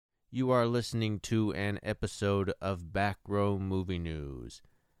You are listening to an episode of Back Row Movie News.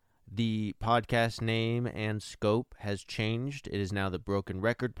 The podcast name and scope has changed. It is now the Broken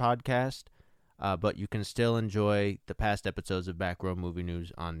Record Podcast, but you can still enjoy the past episodes of Back Row Movie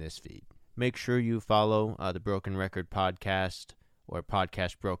News on this feed. Make sure you follow the Broken Record Podcast or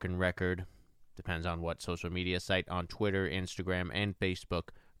Podcast Broken Record, depends on what social media site, on Twitter, Instagram, and Facebook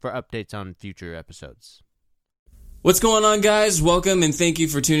for updates on future episodes. What's going on, guys? Welcome and thank you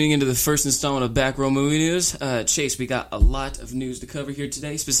for tuning into the first installment of Back Row Movie News. Chase, we got a lot of news to cover here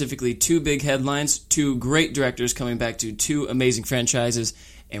today, specifically two big headlines, two great directors coming back to two amazing franchises,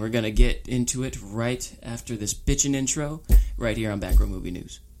 and we're going to get into it right after this bitchin' intro right here on Back Row Movie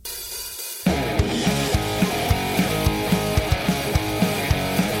News.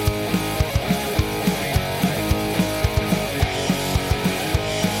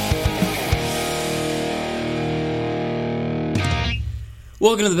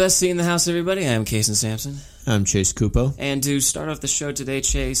 Welcome to the best seat in the house, everybody. I'm Kason Sampson. I'm Chase Kupo. And to start off the show today,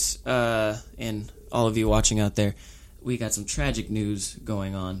 Chase, and all of you watching out there, we got some tragic news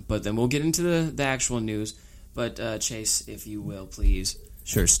going on, but then we'll get into the actual news. But Chase, if you will, please.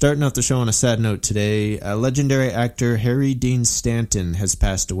 Sure. Starting off the show on a sad note today, legendary actor Harry Dean Stanton has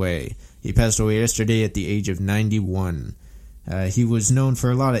passed away. He passed away yesterday at the age of 91. He was known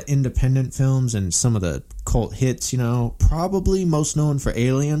for a lot of independent films and some of the cult hits, probably most known for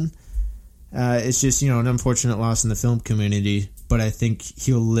Alien. It's just, an unfortunate loss in the film community, but I think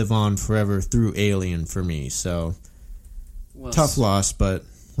he'll live on forever through Alien for me. So, tough loss, but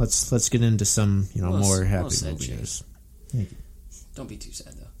let's get into some, more happy movie news. Thank you. Don't be too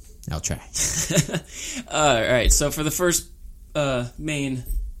sad, though. I'll try. All right, so for the first main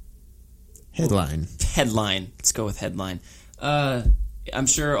headline, let's go with headline. I'm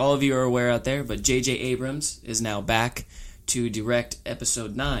sure all of you are aware out there, but J.J. Abrams is now back to direct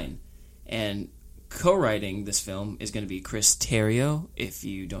Episode 9. And co-writing this film is going to be Chris Terrio. If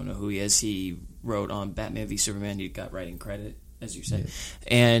you don't know who he is, he wrote on Batman v Superman. He got writing credit, as you said. Yeah.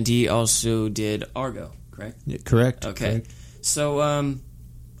 And he also did Argo, correct? Yeah, correct. Okay. Correct. So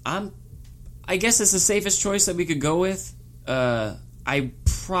I guess it's the safest choice that we could go with. I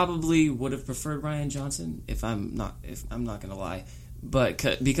probably would have preferred Rian Johnson if I'm not going to lie,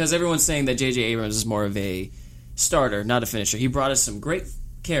 but because everyone's saying that J.J. Abrams is more of a starter, not a finisher. He brought us some great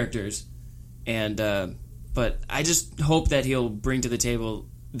characters, and but I just hope that he'll bring to the table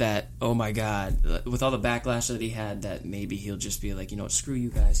that, oh my God, with all the backlash that he had, that maybe he'll just be like, screw you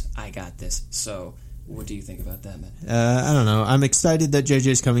guys, I got this. So what do you think about that, man? I don't know. I'm excited that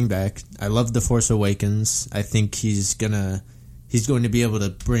JJ's coming back. I love The Force Awakens. I think he's going to be able to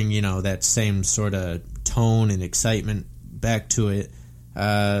bring, that same sort of tone and excitement back to it.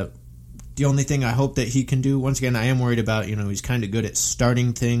 The only thing I hope that he can do, once again, I am worried about, he's kind of good at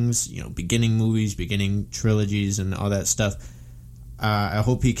starting things, beginning movies, beginning trilogies and all that stuff. I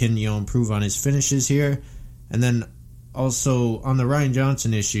hope he can, improve on his finishes here. And then also on the Rian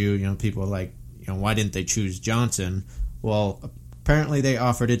Johnson issue, people are like, why didn't they choose Johnson? Well, apparently they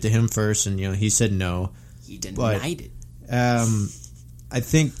offered it to him first and, he said no. He denied it. I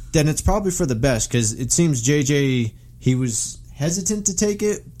think then it's probably for the best because it seems JJ, he was hesitant to take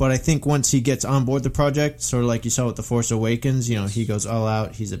it, but I think once he gets on board the project, sort of like you saw with The Force Awakens, he goes all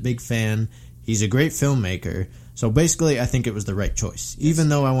out. He's a big fan. He's a great filmmaker. So basically, I think it was the right choice. Yes. Even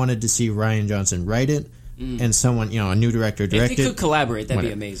though I wanted to see Rian Johnson write it and someone, a new director direct it. If they could collaborate, that'd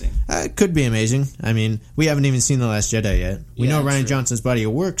be amazing. It could be amazing. I mean, we haven't even seen The Last Jedi yet. We know Rian true. Johnson's body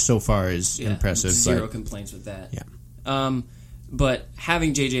of work so far is impressive. Zero complaints with that. Yeah. But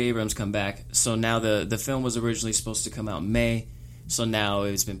having J.J. Abrams come back, so now the film was originally supposed to come out in May, so now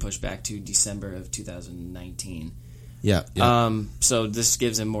it's been pushed back to December of 2019. Yeah. So this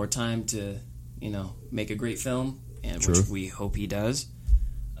gives him more time to, make a great film, and which we hope he does.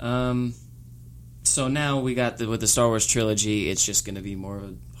 So now we got with the Star Wars trilogy, it's just going to be more of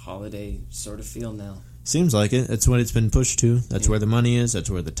a holiday sort of feel now. Seems like it. That's what it's been pushed to. That's where the money is. That's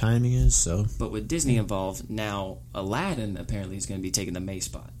where the timing is. So, but with Disney involved, now Aladdin apparently is going to be taking the May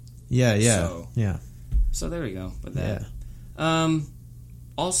spot. Yeah. So there we go with that. Yeah.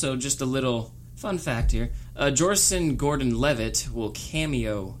 Also, just a little fun fact here: Joseph Gordon-Levitt will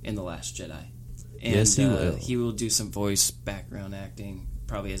cameo in The Last Jedi. And, yes, he will. He will do some voice background acting,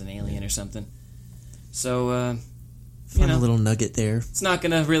 probably as an alien or something. So, fun little nugget there. It's not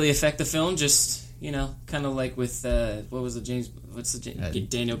going to really affect the film. Just kind of like with Daniel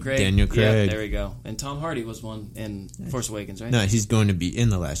Craig. Daniel Craig. Yeah, there we go. And Tom Hardy was one in Force Awakens, right? No, he's going to be in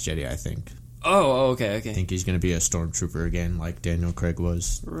The Last Jedi, I think. Oh, okay. I think he's going to be a stormtrooper again, like Daniel Craig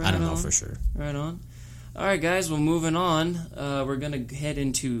was. Right I don't on. know for sure. Right on. All right, guys. Well, moving on. We're gonna head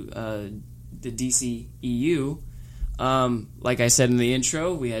into the DC EU. Like I said in the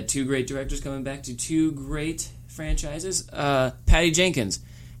intro, we had two great directors coming back to two great franchises. Patty Jenkins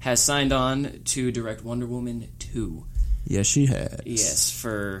has signed on to direct Wonder Woman 2. Yes, she has. Yes,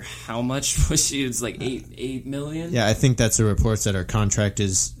 for how much was she? It's like $8 million. Yeah, I think that's the reports that her contract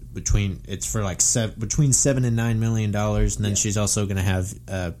is between like between $7 and $9 million, and then she's also going to have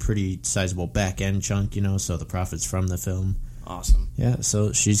a pretty sizable back end chunk, so the profits from the film. Awesome. Yeah,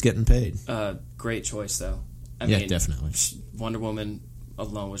 so she's getting paid. Great choice, though. I mean, mean, definitely. Wonder Woman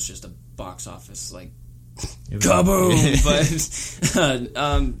alone was just a box office kaboom!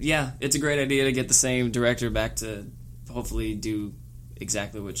 But yeah, it's a great idea to get the same director back to hopefully do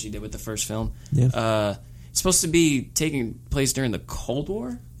exactly what she did with the first film. Yeah. It's supposed to be taking place during the Cold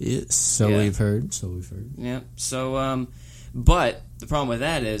War. So we've heard. Yeah. So, but the problem with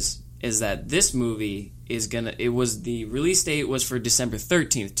that is that this movie is the release date was for December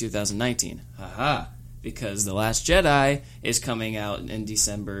 13th, 2019. Haha. Because The Last Jedi is coming out in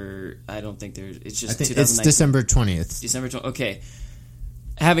December. I don't think it's just 2019. It's December 20th. December 20th. Okay.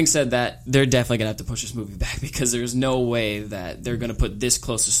 Having said that, they're definitely going to have to push this movie back because there's no way that they're going to put this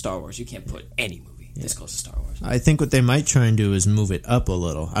close to Star Wars. You can't put any movie this close to Star Wars. I think what they might try and do is move it up a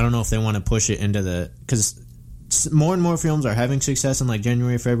little. I don't know if they want to push it into because more and more films are having success in like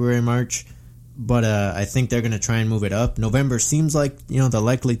January, February, March, but I think they're going to try and move it up. November seems like the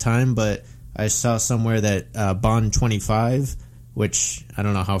likely time, but I saw somewhere that Bond 25, which I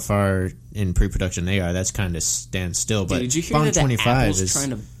don't know how far in pre-production they are. That's kind of stand still. But did you hear Bond that 25 Apple's is trying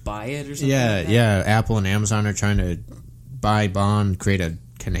to buy it or something? Yeah. Apple and Amazon are trying to buy Bond, create a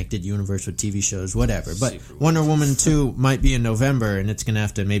connected universe with TV shows, whatever. But Wonder Woman 2 might be in November, and it's going to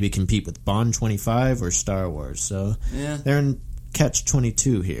have to maybe compete with Bond 25 or Star Wars. So they're in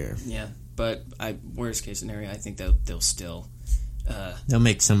catch-22 here. Yeah, but worst case scenario, I think they'll still... they'll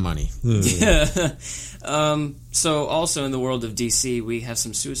make some money. So also in the world of DC, we have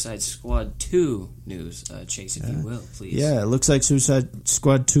some Suicide Squad 2 news. Chase, if you will, please. Yeah, it looks like Suicide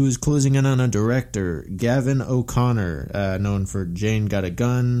Squad 2 is closing in on a director, Gavin O'Connor, known for Jane Got a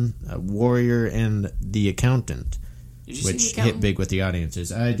Gun, Warrior, and The Accountant, which hit big with the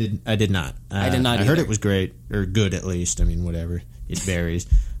audiences. I did not. I did not I heard it was great, or good at least. I mean, whatever. It varies.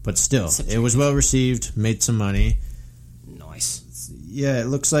 But still, it was well received, made some money. Nice. Yeah, it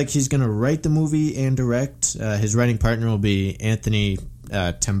looks like he's going to write the movie and direct. His writing partner will be Anthony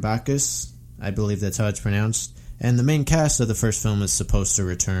Tambakis. I believe that's how it's pronounced. And the main cast of the first film is supposed to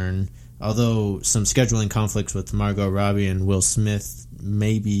return, although some scheduling conflicts with Margot Robbie and Will Smith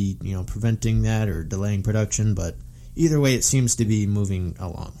may be, preventing that or delaying production. But either way, it seems to be moving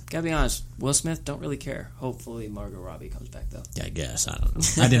along. Gotta be honest, Will Smith, don't really care. Hopefully Margot Robbie comes back, though. Yeah, I guess. I don't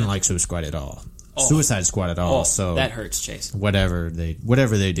know. I didn't like Suicide Squad at all. Suicide Squad at all. So that hurts, Chase. Whatever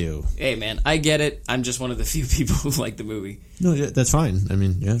they do. Hey, man, I get it. I'm just one of the few people who like the movie. No, that's fine. I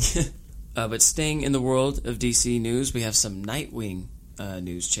mean, yeah. But staying in the world of DC news, we have some Nightwing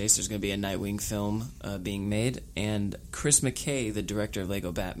news, Chase. There's going to be a Nightwing film being made, and Chris McKay, the director of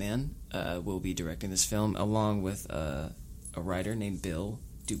Lego Batman, will be directing this film, along with a writer named Bill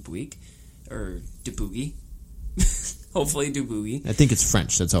Dubuque, or Dubuque. Hopefully Dubuque. I think it's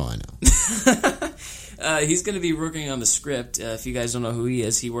French, that's all I know. He's going to be working on the script. If you guys don't know who he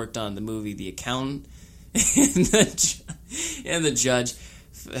is, he worked on the movie The Accountant and the Judge.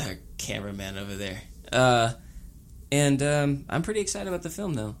 Cameraman over there. And I'm pretty excited about the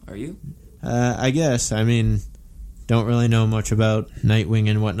film, though. Are you? I guess. I mean, don't really know much about Nightwing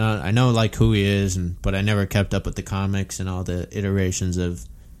and whatnot. I know who he is, but I never kept up with the comics and all the iterations of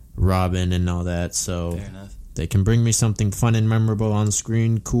Robin and all that. So fair enough. They can bring me something fun and memorable on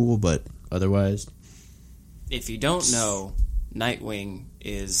screen, cool, but otherwise... If you don't know, Nightwing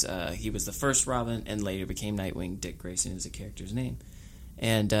is... he was the first Robin and later became Nightwing. Dick Grayson is the character's name.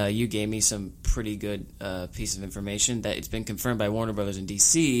 And you gave me some pretty good piece of information that it's been confirmed by Warner Brothers in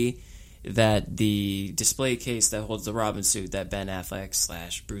DC that the display case that holds the Robin suit that Ben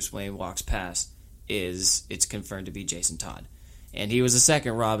Affleck / Bruce Wayne walks past it's confirmed to be Jason Todd. And he was the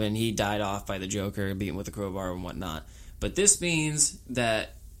second Robin. He died off by the Joker, beaten with a crowbar and whatnot. But this means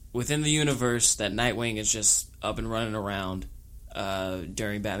that within the universe, that Nightwing is just up and running around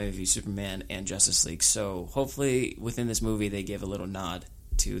during Batman v Superman and Justice League. So hopefully within this movie they give a little nod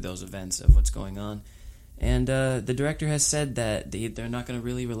to those events of what's going on. And the director has said that they're not going to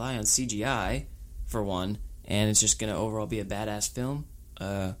really rely on CGI, for one, and it's just going to overall be a badass film.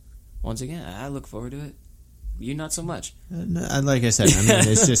 Once again, I look forward to it. You not so much. Like I said, I mean,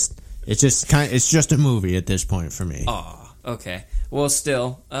 it's just a movie at this point for me. Aw. Okay. Well,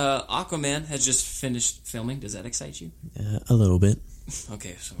 still, Aquaman has just finished filming. Does that excite you? A little bit.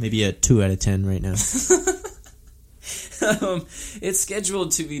 Okay. So Maybe a 2 out of 10 right now. It's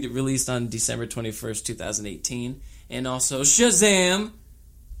scheduled to be released on December 21st, 2018. And also Shazam.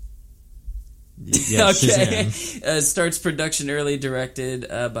 Yeah, Okay. Shazam. Starts production early, directed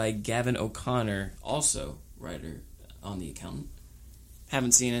by Gavin O'Connor, also writer on The Accountant.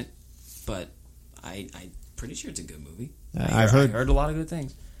 Haven't seen it, but I'm pretty sure it's a good movie. I heard a lot of good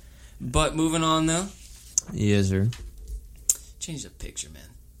things. But moving on, though. Yes, sir. Change the picture, man.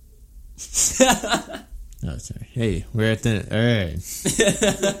 Oh, sorry. Hey, we're at the... All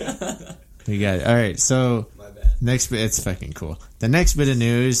right. We got it. All right, so... My bad. Next bit... It's fucking cool. The next bit of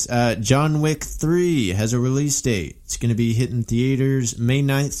news, John Wick 3 has a release date. It's going to be hitting theaters May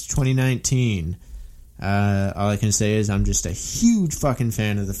 9th, 2019. All I can say is I'm just a huge fucking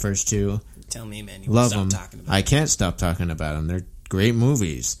fan of the first two. Tell me, man. You Love stop them. talking about I can't stop talking about them. They're great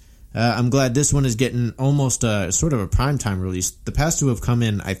movies. I'm glad this one is getting almost sort of a primetime release. The past two have come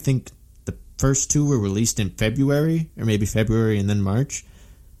in, I think the first two were released in February, or maybe February and then March.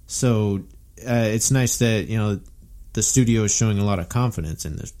 So it's nice that, you know, the studio is showing a lot of confidence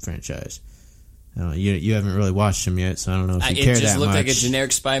in this franchise. You haven't really watched them yet, so I don't know if you care that much. It just looked like a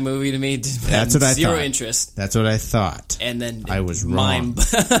generic spy movie to me. That's what I thought. Zero interest. That's what I thought. And then I was wrong.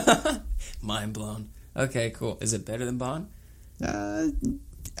 Mind blown. Okay, cool. Is it better than Bond?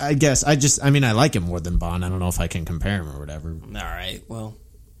 I guess. I mean, I like him more than Bond. I don't know if I can compare him or whatever. All right. Well,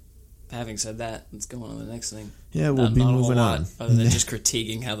 having said that, let's go on to the next thing. Yeah, we'll be moving on. Other than just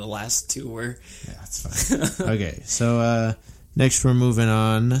critiquing how the last two were. Yeah, that's fine. Okay, so next we're moving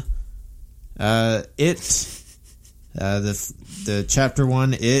on. The Chapter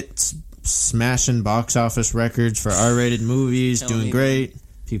 1, It's smashing box office records for R-rated movies, doing great.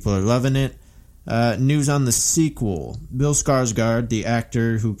 People are loving it. News on the sequel. Bill Skarsgård, the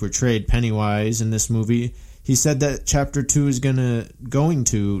actor who portrayed Pennywise in this movie, he said that Chapter 2 is going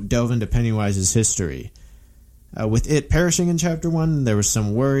to delve into Pennywise's history. With it perishing in Chapter 1, there was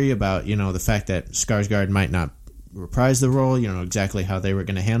some worry about, you know, the fact that Skarsgård might not reprise the role, you know, exactly how they were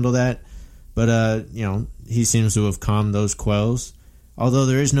going to handle that. But, you know, he seems to have calmed those quells. Although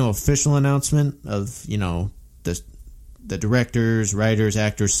there is no official announcement of, you know, the directors, writers,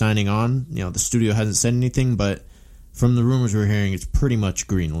 actors signing on. You know, the studio hasn't said anything, but from the rumors we're hearing, it's pretty much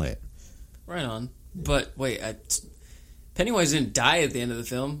greenlit. Right on. But, wait, Pennywise didn't die at the end of the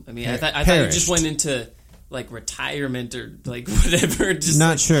film. I mean, I thought he just went into, like, retirement or, like, whatever. Just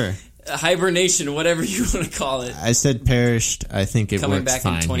Not sure. Hibernation, whatever you want to call it. I said perished. I think it Coming works back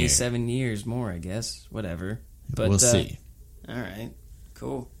fine in 27 years more, I guess. Whatever. But, we'll see. All right.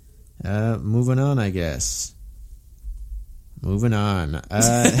 Cool. Moving on, I guess. Moving on.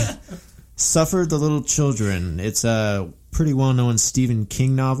 Suffer the Little Children. It's a pretty well-known Stephen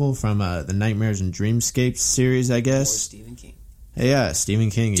King novel from the Nightmares and Dreamscapes series, I guess. Or Stephen King. Yeah,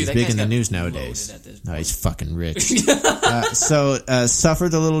 Stephen King. He's big in the news nowadays. No, he's fucking rich. So, Suffer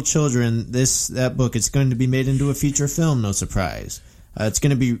the Little Children. That book, it's going to be made into a feature film. No surprise. It's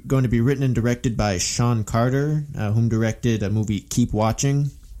going to be written and directed by Sean Carter, whom directed a movie Keep Watching.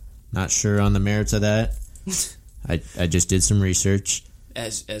 Not sure on the merits of that. I just did some research.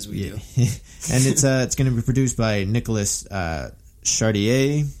 As we do. And it's going to be produced by Nicholas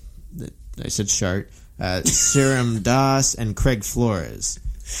Chartier. I said Chart. Serum Das and Craig Flores.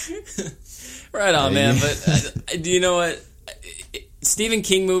 Right on, man. But do you know what? Stephen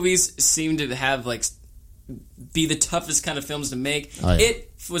King movies seem to have be the toughest kind of films to make. Oh, yeah.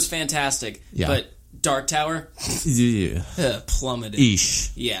 It was fantastic, yeah. But Dark Tower plummeted.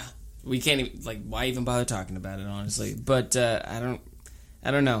 Eesh. Yeah, we can't even why even bother talking about it, honestly. But I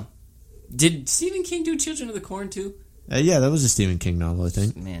don't know. Did Stephen King do Children of the Corn too? Yeah, that was a Stephen King novel, I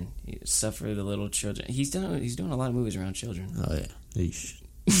think. Man, Suffer the Little Children. He's doing a lot of movies around children. Oh yeah, eesh.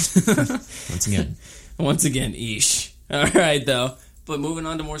 Once again, eesh. All right, though. But moving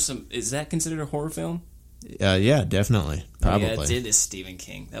on to is that considered a horror film? Yeah, definitely. Probably. Oh, yeah, it is Stephen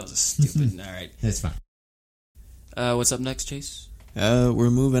King. That was a stupid. All right, it's fine. What's up next, Chase? We're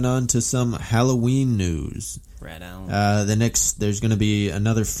moving on to some Halloween news. Right on. There's going to be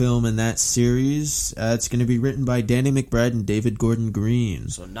another film in that series. It's going to be written by Danny McBride and David Gordon Green.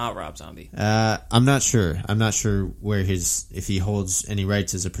 So not Rob Zombie. I'm not sure. I'm not sure if he holds any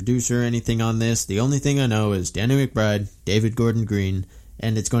rights as a producer or anything on this. The only thing I know is Danny McBride, David Gordon Green,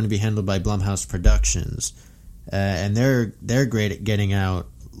 and it's going to be handled by Blumhouse Productions. And they're great at getting out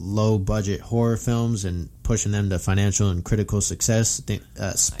low budget horror films and pushing them to financial and critical success.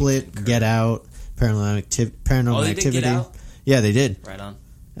 Split, Get Out, Paranormal Activity. Did Get Out? Yeah, they did. Right on.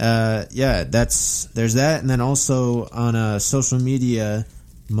 there's that, and then also on social media,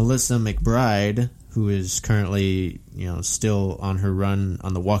 Melissa McBride, who is currently still on her run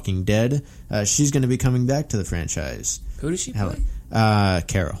on The Walking Dead, she's going to be coming back to the franchise. Who does she play?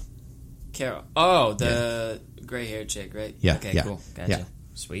 Carol. Oh, the gray-haired chick, right? Yeah. Okay, yeah, cool. Gotcha. Yeah.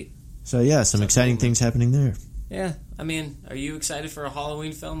 Sweet. So some exciting things happening there. Yeah, I mean, are you excited for a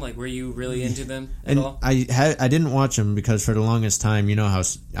Halloween film? Like, were you really into them at And all? I didn't watch them because for the longest time, you know how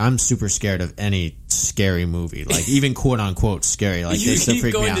I'm super scared of any scary movie, like even quote unquote scary. Like you they still keep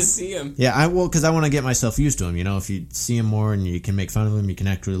freak me going out. to see them. Yeah, because I want to get myself used to them. If you see them more and you can make fun of them, you can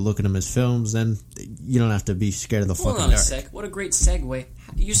actually look at them as films. Then you don't have to be scared of the Hold fucking on a dark. sec. What a great segue.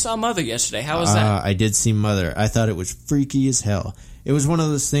 You saw Mother yesterday. How was that? I did see Mother. I thought it was freaky as hell. It was one of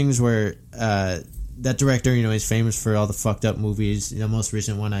those things where that director, he's famous for all the fucked up movies. The most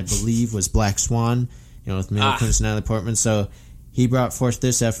recent one, I believe, was Black Swan, with Mila Kunis and Natalie Portman. So he brought forth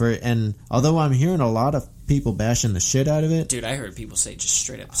this effort. And although I'm hearing a lot of people bashing the shit out of it. Dude, I heard people say it just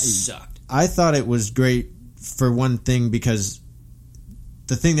straight up sucked. I thought it was great for one thing because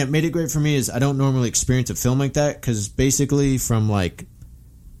the thing that made it great for me is I don't normally experience a film like that because basically from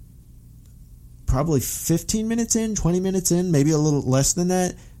probably 15 minutes in, 20 minutes in, maybe a little less than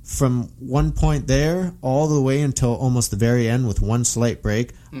that, from one point there all the way until almost the very end with one slight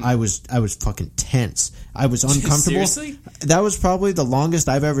break, I was fucking tense. I was uncomfortable. Seriously? That was probably the longest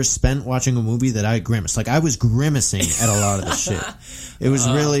I've ever spent watching a movie that I grimaced. Like I was grimacing at a lot of the shit. It was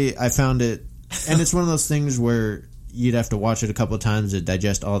really, I found it, and it's one of those things where you'd have to watch it a couple of times to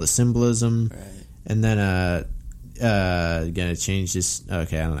digest all the symbolism. Right. And then gonna change this.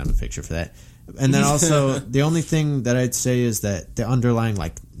 Okay, I don't have a picture for that. And then also, the only thing that I'd say is that the underlying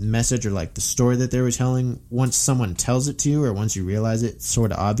message or the story that they were telling, once someone tells it to you or once you realize it, it's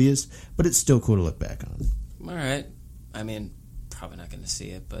sort of obvious, but it's still cool to look back on. All right. I mean, probably not going to see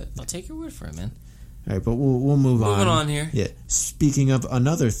it, but I'll take your word for it, man. All right, but we'll move on. Moving on here. Yeah. Speaking of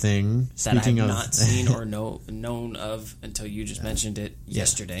another thing, that I've not seen or known of until you just mentioned it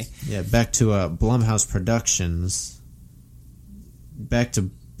yesterday. Yeah, back to Blumhouse Productions.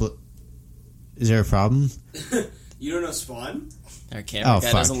 Is there a problem? You don't know Spawn? Our camera guy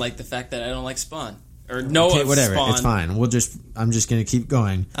fuck. doesn't like the fact that I don't like Spawn. Or Okay, whatever. Spawn. It's fine. I'm just gonna keep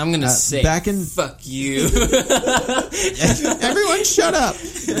going. I'm going to say, back in fuck you. Everyone shut up.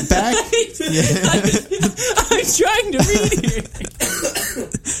 Back. I'm trying to read here.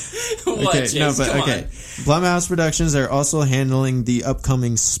 What, Okay, Chase? Come on. Blumhouse Productions are also handling the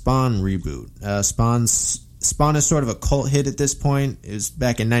upcoming Spawn reboot. Spawn is sort of a cult hit at this point. It was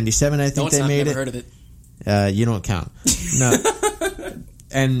back in '97, I think they made never it. heard of it. You don't count. No.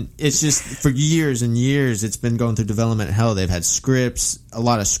 And it's just for years and years it's been going through development hell. They've had a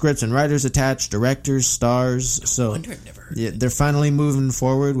lot of scripts and writers attached, directors, stars. So I've never heard of it. they're finally moving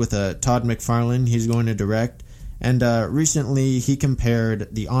forward with Todd McFarlane. He's going to direct. And recently he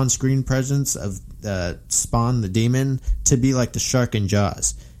compared the on-screen presence of Spawn the Demon to be like the shark in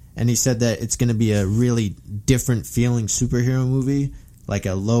Jaws. And he said that it's going to be a really different feeling superhero movie, like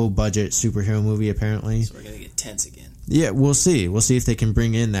a low-budget superhero movie, apparently. So we're going to get tense again. Yeah, we'll see. We'll see if they can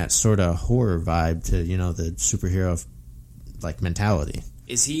bring in that sort of horror vibe to, the superhero mentality.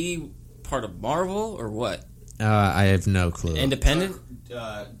 Is he part of Marvel or what? I have no clue. Independent?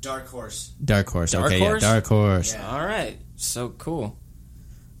 Dark Horse. Dark Horse. Dark okay, Horse? Yeah, Dark Horse. Yeah. All right. So cool.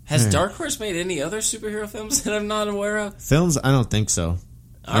 Has Dark Horse made any other superhero films that I'm not aware of? Films? I don't think so.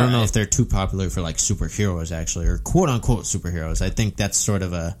 I don't know right. if they're too popular for superheroes actually, or quote unquote superheroes. I think that's sort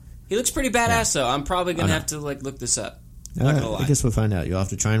of a. He looks pretty badass though. I'm probably gonna have to look this up. Not gonna lie. I guess we'll find out. You'll have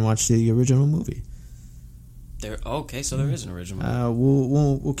to try and watch the original movie. Okay, so there is an original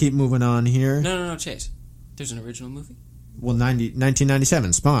movie. We'll keep moving on here. No, Chase. There's an original movie? Well,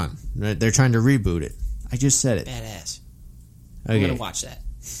 1997, Spawn. Right? They're trying to reboot it. I just said it. Badass. Okay. I'm gonna watch that.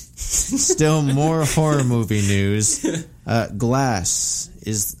 Still more horror movie news. Glass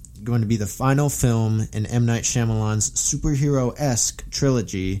is going to be the final film in M. Night Shyamalan's superhero-esque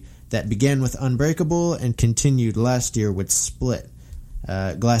trilogy that began with Unbreakable and continued last year with Split.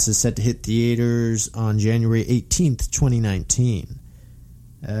 Glass is set to hit theaters on January 18th, 2019.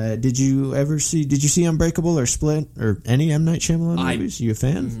 Did you see Unbreakable or Split or any M. Night Shyamalan movies? You a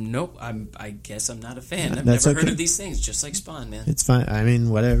fan? Nope. I guess I'm not a fan. I've That's never heard okay. of these things, just like Spawn, man. It's fine. I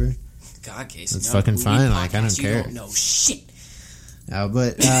mean, whatever. God, Casey. It's no, fucking movie fine. I don't podcast, you care. don't know shit.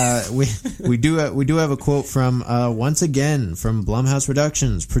 But we do have a quote from once again from Blumhouse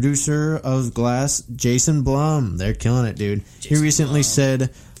Productions, producer of Glass, Jason Blum. They're killing it, dude. He recently said,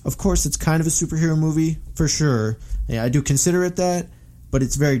 "Of course, it's kind of a superhero movie for sure. Yeah, I do consider it that, but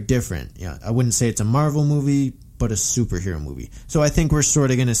it's very different. Yeah, I wouldn't say it's a Marvel movie but a superhero movie. So I think we're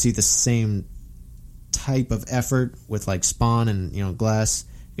sort of going to see the same type of effort with like Spawn and Glass.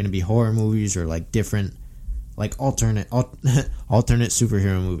 Going to be horror movies or like different, like alternate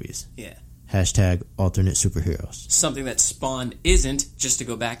superhero movies. Yeah. Hashtag alternate superheroes. Something that Spawn isn't, just to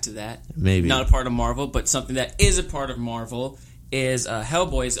go back to that. Maybe. Not a part of Marvel, but something that is a part of Marvel is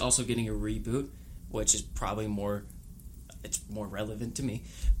Hellboy is also getting a reboot, which is probably more relevant to me.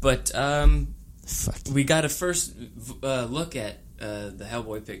 But we got a first look at the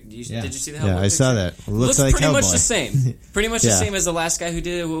Hellboy pick. Did you see the Hellboy? Yeah, I saw that. It looks like pretty Hellboy. much the same. Pretty much the same as the last guy who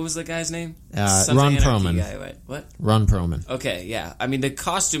did it. What was the guy's name? Ron Perlman. Guy. What? Ron Perlman. Okay, yeah. I mean, the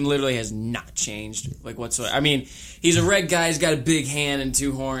costume literally has not changed, like, whatsoever. I mean, he's a red guy. He's got a big hand and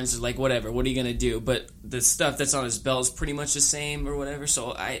 2 horns. Like, whatever. What are you gonna do? But the stuff that's on his belt is pretty much the same or whatever.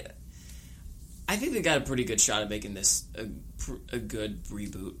 So I think they got a pretty good shot at making this a good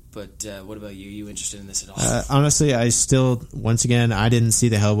reboot. But what about you? Are you interested in this at all? Honestly, once again, I didn't see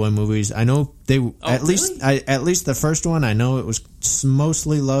the Hellboy movies. I know at least the first one. I know it was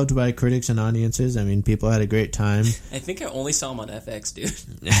mostly loved by critics and audiences. I mean, people had a great time. I think I only saw them on FX, dude.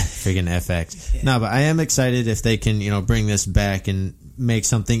 Friggin' FX. Yeah. No, but I am excited if they can, bring this back and make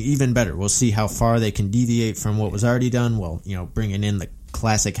something even better. We'll see how far they can deviate from what was already done. Well, bringing in the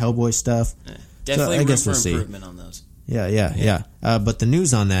classic Hellboy stuff. Yeah. Definitely room for improvement on those. Yeah. But the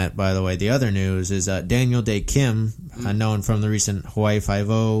news on that, by the way, the other news is Daniel Dae Kim, known from the recent Hawaii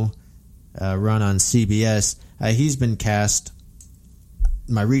Five-0 run on CBS. He's been cast.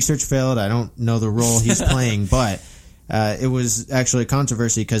 My research failed. I don't know the role he's playing, but it was actually a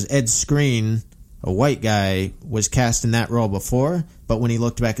controversy because Ed Skrein, a white guy, was cast in that role before, but when he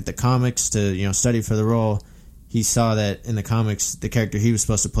looked back at the comics to study for the role, he saw that in the comics, the character he was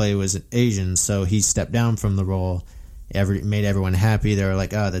supposed to play was an Asian, so he stepped down from the role. Made everyone happy. They were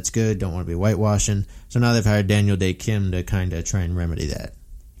like, oh, that's good, don't want to be whitewashing. So now they've hired Daniel Dae Kim to kind of try and remedy that.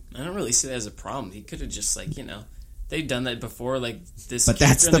 I don't really see that as a problem. He could have just, they've done that before, this but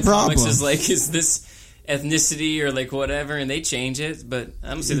that's the problem. Comics is this ethnicity or, whatever, and they change it, but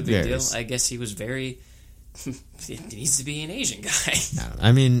I don't see the big deal. I guess he was very... It needs to be an Asian guy.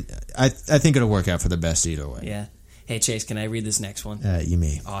 I mean, I think it'll work out for the best either way. Yeah. Hey, Chase, can I read this next one? You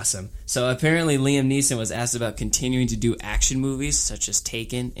may. Awesome. So apparently Liam Neeson was asked about continuing to do action movies such as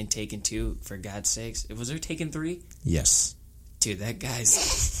Taken and Taken 2, for God's sakes. Was there Taken 3? Yes. Dude, that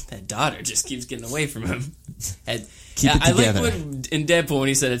daughter just keeps getting away from him. Keep it together. I like what in Deadpool when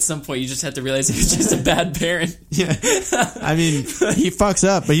he said at some point you just have to realize he was just a bad parent. Yeah. I mean, he fucks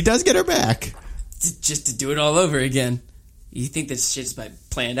up, but he does get her back. Just to do it all over again. You think this shit's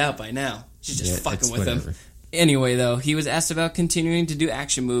planned out by now. She's just fucking with him. Anyway, though, he was asked about continuing to do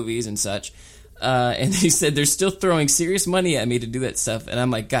action movies and such. And he said, they're still throwing serious money at me to do that stuff. And I'm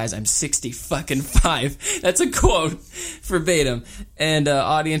like, guys, I'm 60-5. That's a quote verbatim. And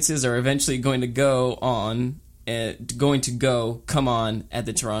audiences are eventually going to come on at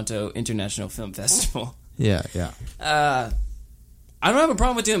the Toronto International Film Festival. Yeah. I don't have a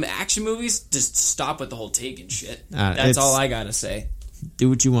problem with doing action movies. Just stop with the whole Taken shit. That's all I gotta say. Do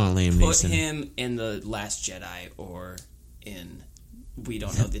what you want, Liam Neeson. Put him in The Last Jedi or in... We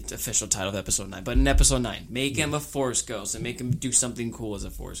don't know the official title of Episode 9, but in Episode 9. Make him a Force Ghost and make him do something cool as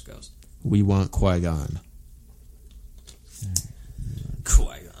a Force Ghost. We want Qui-Gon.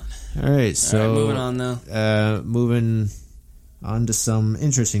 Qui-Gon. All right, so... moving on, though. Moving on to some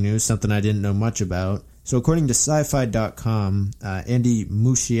interesting news, something I didn't know much about. So according to sci-fi.com, Andy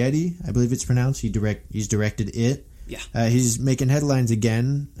Muschietti, I believe it's pronounced, he's directed it. Yeah. He's making headlines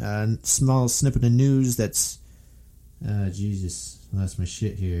again. Small snippet of news that's... Jesus, I lost my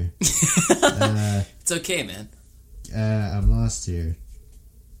shit here. It's okay, man. I'm lost here.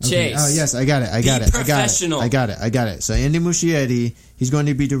 Okay. Chase. Oh, yes, I got it. I got it. So Andy Muschietti, he's going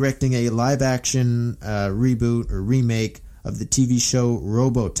to be directing a live-action reboot or remake of the TV show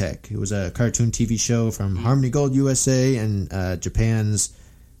Robotech. It was a cartoon TV show from Harmony Gold USA and Japan's...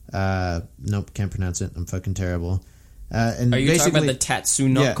 nope, can't pronounce it. I'm fucking terrible. And are you talking about the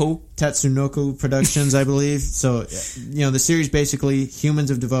Tatsunoko? Yeah, Tatsunoko Productions, I believe. So, the series basically, humans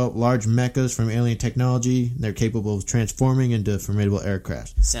have developed large mechas from alien technology. They're capable of transforming into formidable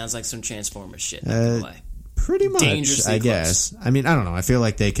aircraft. Sounds like some Transformers shit, not gonna lie. Pretty much, I guess. I mean, I don't know. I feel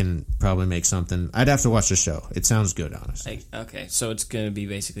like they can probably make something. I'd have to watch the show. It sounds good, honestly. Okay, so it's going to be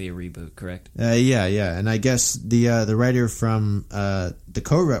basically a reboot, correct? Yeah. And I guess the writer from one of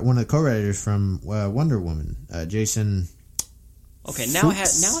the co-writers from Wonder Woman, Jason. Okay, now it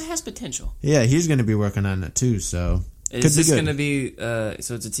has potential. Yeah, he's going to be working on it too. So Is this good. going to be?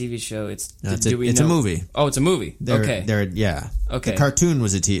 So it's a TV show. It's a movie. Oh, it's a movie. Okay. Yeah. Okay. The cartoon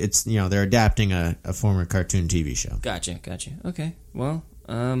was It's they're adapting a former cartoon TV show. Gotcha. Okay. Well,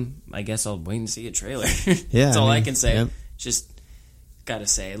 I guess I'll wait and see a trailer. Yeah, That's all I can say. Yep. Just gotta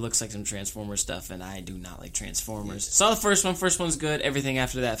say, it looks like some Transformer stuff, and I do not like Transformers. Saw the first one. First one's good. Everything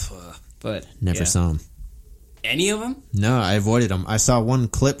after that, but Never saw them. Any of them? No, I avoided them. I saw one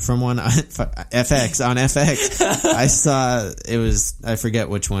clip from one on FX. I saw it was. I forget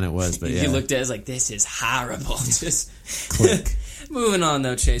which one it was, but yeah. You looked at it as like, this is horrible. Just Click. Moving on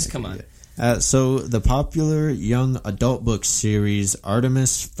though, Chase. Come on. So the popular young adult book series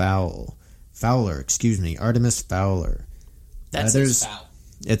Artemis Fowler. Artemis Fowler. That's foul.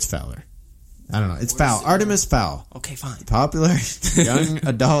 It's Fowler. I don't know. It's Fowl. Artemis Fowl. Okay, fine. Popular young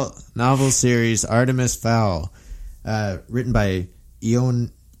adult novel series Artemis Fowl, written by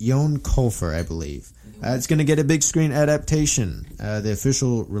Eoin Colfer, I believe. It's going to get a big screen adaptation. The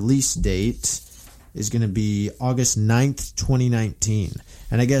official release date is going to be August 9th, 2019.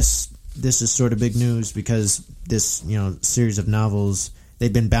 And I guess this is sort of big news because this, series of novels,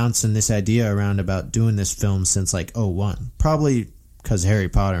 they've been bouncing this idea around about doing this film since like 2001. Probably because Harry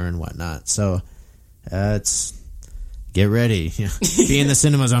Potter and whatnot. So it's get ready. Be in the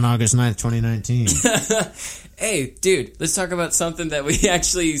cinemas on August 9th, 2019. Hey, dude, let's talk about something that we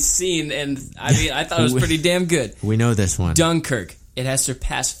actually seen, and I thought it was pretty damn good. We know this one. Dunkirk. It has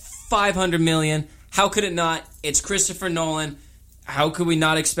surpassed 500 million. How could it not? It's Christopher Nolan. How could we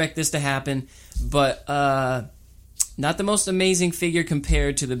not expect this to happen? But not the most amazing figure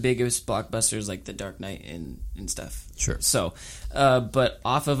compared to the biggest blockbusters like The Dark Knight and stuff. Sure. So, but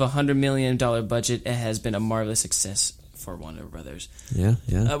off of $100 million budget, it has been a marvelous success for Warner Brothers. Yeah.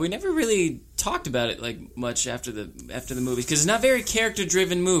 We never really talked about it like much after the movies because it's not a very character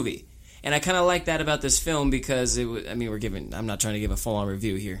driven movie, and I kind of like that about this film because I'm not trying to give a full on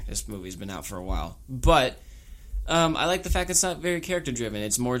review here. This movie's been out for a while, but I like the fact it's not very character driven.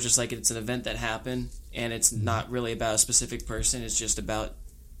 It's more just like it's an event that happened, and it's not really about a specific person. It's just about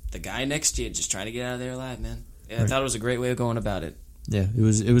the guy next to you just trying to get out of there alive, man. Yeah, right. I thought it was a great way of going about it. Yeah, it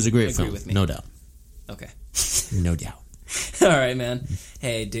was a great film, with me. No doubt. Okay. No doubt. All right, man.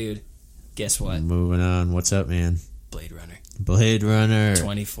 Hey, dude, guess what? Moving on. What's up, man? Blade Runner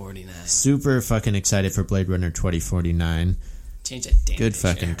 2049. Super fucking excited for Blade Runner 2049. Change that damn Good picture,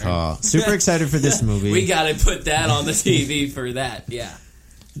 fucking call. Super excited for this movie. We gotta put that on the TV for that, yeah.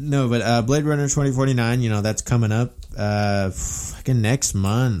 No, but Blade Runner 2049, that's coming up fucking next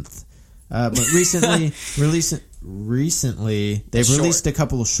month. But recently they've released a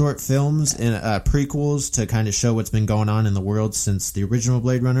couple of short films and prequels to kind of show what's been going on in the world since the original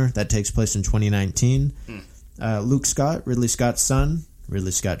Blade Runner. That takes place in 2019. Luke Scott, Ridley Scott's son.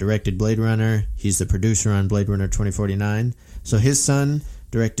 Ridley Scott directed Blade Runner. He's the producer on Blade Runner 2049. So his son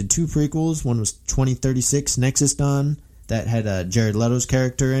directed two prequels. One was 2036, Nexus Dawn. That had Jared Leto's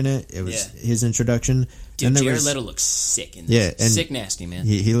character in it. It was his introduction. Dude, Jared Leto looks sick in this. Yeah, and sick nasty, man.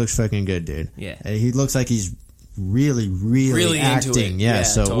 He looks fucking good, dude. Yeah. He looks like he's really acting. Into it. Yeah,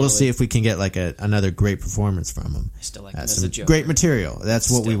 so totally. we'll see if we can get like another great performance from him. I still like him as a Joker. Great material.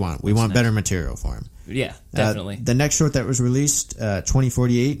 That's what we want. We want better material for him. Yeah, definitely. The next short that was released,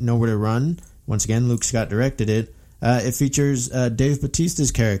 2048, Nowhere to Run. Once again, Luke Scott directed it. It features Dave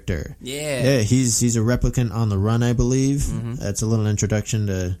Bautista's character. Yeah, he's a replicant on the run, I believe. That's a little introduction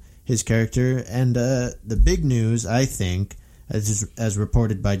to his character. And the big news, I think, as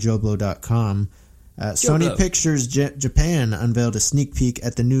reported by JoBlo.com, Sony Pictures Japan unveiled a sneak peek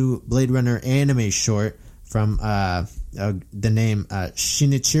at the new Blade Runner anime short from the name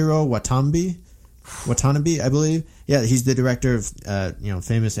Shinichiro Watanabe, I believe. Yeah, he's the director of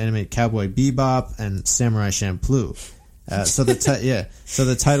famous anime Cowboy Bebop and Samurai Champloo. So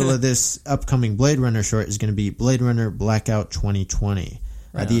the title of this upcoming Blade Runner short is going to be Blade Runner Blackout 2020.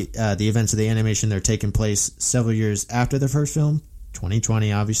 The events of the animation, they're taking place several years after the first film,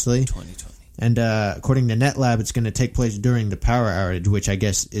 2020, obviously. 2020. And according to NetLab, it's going to take place during the power outage, which I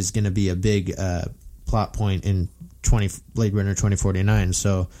guess is going to be a big plot point in Blade Runner 2049.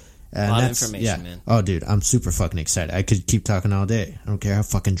 So. A lot of information, man. Oh, dude, I'm super fucking excited. I could keep talking all day. I don't care how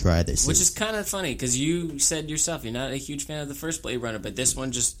fucking dry this is. Which is kind of funny, because you said yourself you're not a huge fan of the first Blade Runner, but this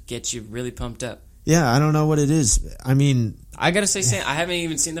one just gets you really pumped up. Yeah, I don't know what it is. I mean... I gotta say, Sam, I haven't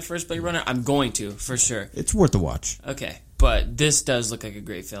even seen the first Blade Runner. I'm going to, for sure. It's worth a watch. Okay, but this does look like a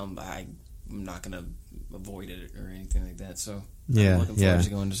great film. I'm not gonna avoid it or anything like that, so I'm looking forward to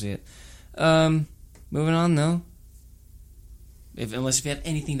going to see it. Moving on, though. Unless you have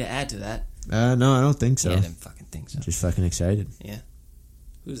anything to add to that. No, I don't think so. Yeah, I didn't fucking think so. Just fucking excited. Yeah.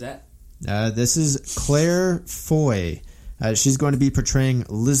 Who's that? This is Claire Foy. She's going to be portraying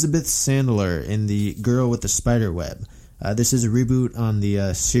Elizabeth Sandler in The Girl with the Spider Web. This is a reboot on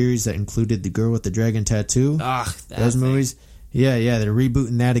the series that included The Girl with the Dragon Tattoo. Those movies. Yeah, they're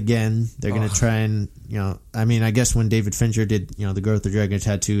rebooting that again. They're going to try and, I guess when David Fincher did, The Girl with the Dragon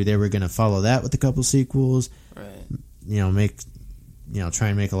Tattoo, they were going to follow that with a couple sequels. Right. Try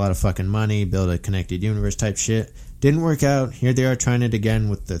and make a lot of fucking money, build a connected universe type shit. Didn't work out. Here they are trying it again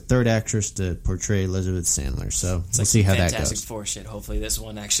with the third actress to portray Elizabeth Sandler. So we'll see how that goes. Fantastic Four shit. Hopefully this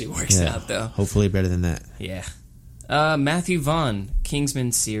one actually works out, though. Hopefully better than that. Yeah. Matthew Vaughn,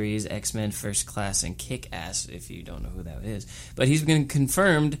 Kingsman series, X-Men First Class, and Kick-Ass, if you don't know who that is. But he's been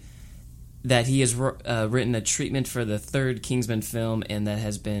confirmed that he has written a treatment for the third Kingsman film and that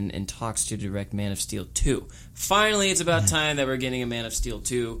has been in talks to direct Man of Steel 2. Finally, it's about time that we're getting a Man of Steel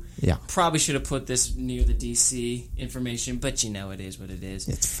 2. Yeah. Probably should have put this near the DC information, but it is what it is.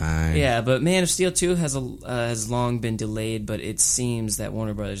 It's fine. Yeah, but Man of Steel 2 has long been delayed, but it seems that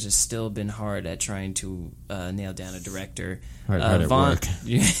Warner Brothers has still been hard at trying to nail down a director. Hard at work.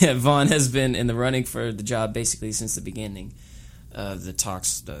 Yeah, Vaughn has been in the running for the job basically since the beginning of the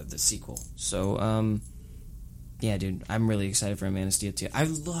talks, the sequel. So, yeah, dude, I'm really excited for Man of Steel 2. I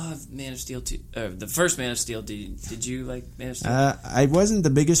love Man of Steel 2. The first Man of Steel. Did you like Man of Steel? I wasn't the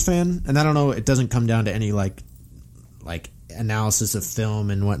biggest fan, and I don't know. It doesn't come down to any like analysis of film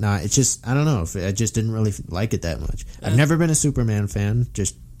and whatnot. It's just I don't know. I just didn't really like it that much. I've never been a Superman fan.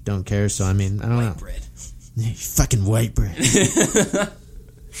 Just don't care. So I don't know. White bread. Fucking white bread.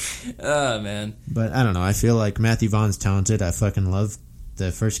 Oh, man. But I don't know. I feel like Matthew Vaughn's talented. I fucking love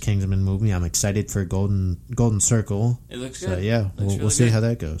the first Kingsman movie. I'm excited for Golden Circle. It looks so, good. So yeah, we'll see how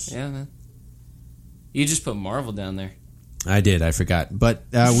that goes. Yeah, man. You just put Marvel down there. I did. I forgot. But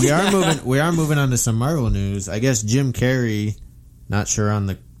we are moving on to some Marvel news. I guess Jim Carrey, not sure on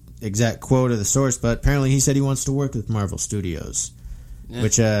the exact quote or the source, but apparently he said he wants to work with Marvel Studios. Yeah.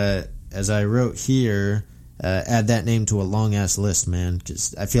 Which, as I wrote here, add that name to a long-ass list, man.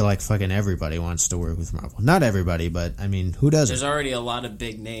 Because I feel like fucking everybody wants to work with Marvel. Not everybody, but, who doesn't? There's already a lot of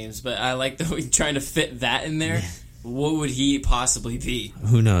big names, but I like that we're trying to fit that in there. What would he possibly be?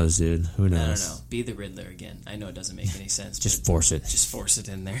 Who knows, dude? Who knows? I don't know. Be the Riddler again. I know it doesn't make any sense. Just force it. Just force it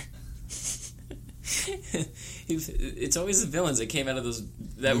in there. It's always the villains that came out of those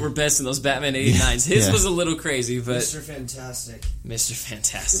that were best in those Batman 89s. His was a little crazy, but Mr. Fantastic. Mr.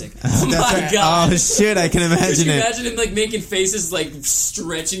 Fantastic. Oh my right. god! Oh shit! I can imagine Could you it. imagine him making faces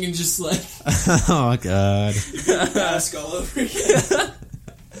stretching and just Oh god! Mask all over again.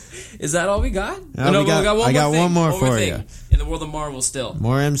 Is that all we got? No, we got one more for you. In the world of Marvel, still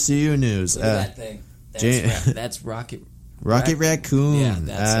more MCU news. Look at that thing. That's Rocket Raccoon. Yeah,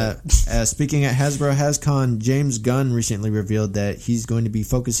 that's it. Speaking at Hasbro HasCon, James Gunn recently revealed that he's going to be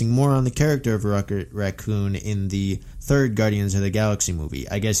focusing more on the character of Rocket Raccoon in the third Guardians of the Galaxy movie.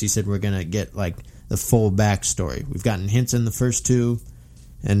 I guess he said we're going to get the full backstory. We've gotten hints in the first two,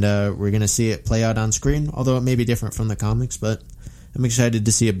 and we're going to see it play out on screen, although it may be different from the comics, but I'm excited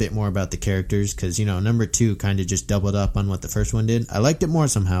to see a bit more about the characters because, number 2 kind of just doubled up on what the first one did. I liked it more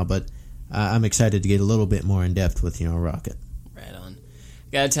somehow, but I'm excited to get a little bit more in depth with, Rocket. Right on.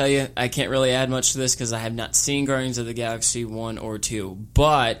 Gotta tell you, I can't really add much to this because I have not seen Guardians of the Galaxy 1 or 2.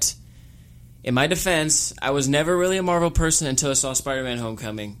 But, in my defense, I was never really a Marvel person until I saw Spider-Man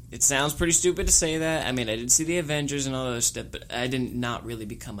Homecoming. It sounds pretty stupid to say that. I did see the Avengers and all that other stuff, but I did not really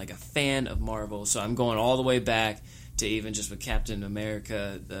become a fan of Marvel. So I'm going all the way back to even just with Captain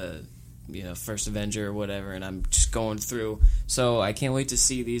America, the first Avenger or whatever, and I'm just going through. So I can't wait to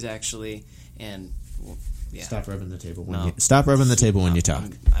see these actually. And yeah. Stop rubbing the table when you talk.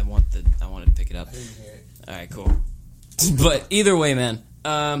 I wanted to pick it up. I didn't hear it. All right, cool. But either way, man.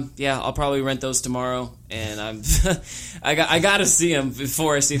 I'll probably rent those tomorrow, and I got to see them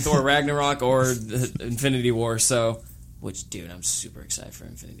before I see Thor Ragnarok or Infinity War. So. Which, dude, I'm super excited for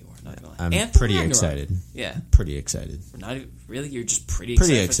Infinity War. Not gonna lie. I'm and pretty Ragnarok. excited. Yeah, pretty excited. Not even, really. You're just pretty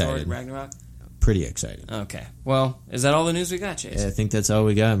excited for Thor Ragnarok. Pretty excited. Okay. Well, is that all the news we got, Chase? Yeah, I think that's all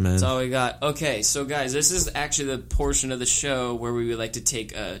we got, man. That's all we got. Okay, so guys, this is actually the portion of the show where we would like to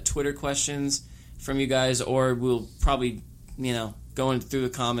take Twitter questions from you guys, or we'll probably, going through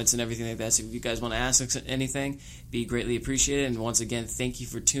the comments and everything like that. So if you guys want to ask us anything, be greatly appreciated. And once again, thank you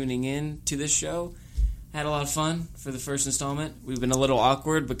for tuning in to this show. Had a lot of fun for the first installment. We've been a little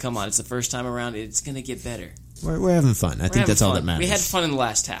awkward, but come on, it's the first time around. It's going to get better. We're having fun. I think that's all that matters. We had fun in the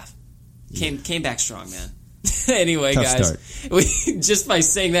last half. Came back strong, man. Anyway, Tough guys, start. Just by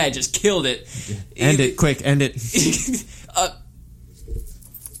saying that, I just killed it. End it, quick, end it.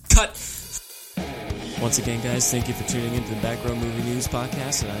 Cut. Once again, guys, thank you for tuning into the Back Row Movie News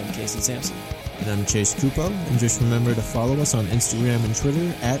Podcast, and I'm Casey Sampson. And I'm Chase Cupo, and just remember to follow us on Instagram and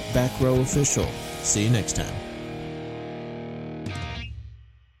Twitter at BackRowOfficial. See you next time.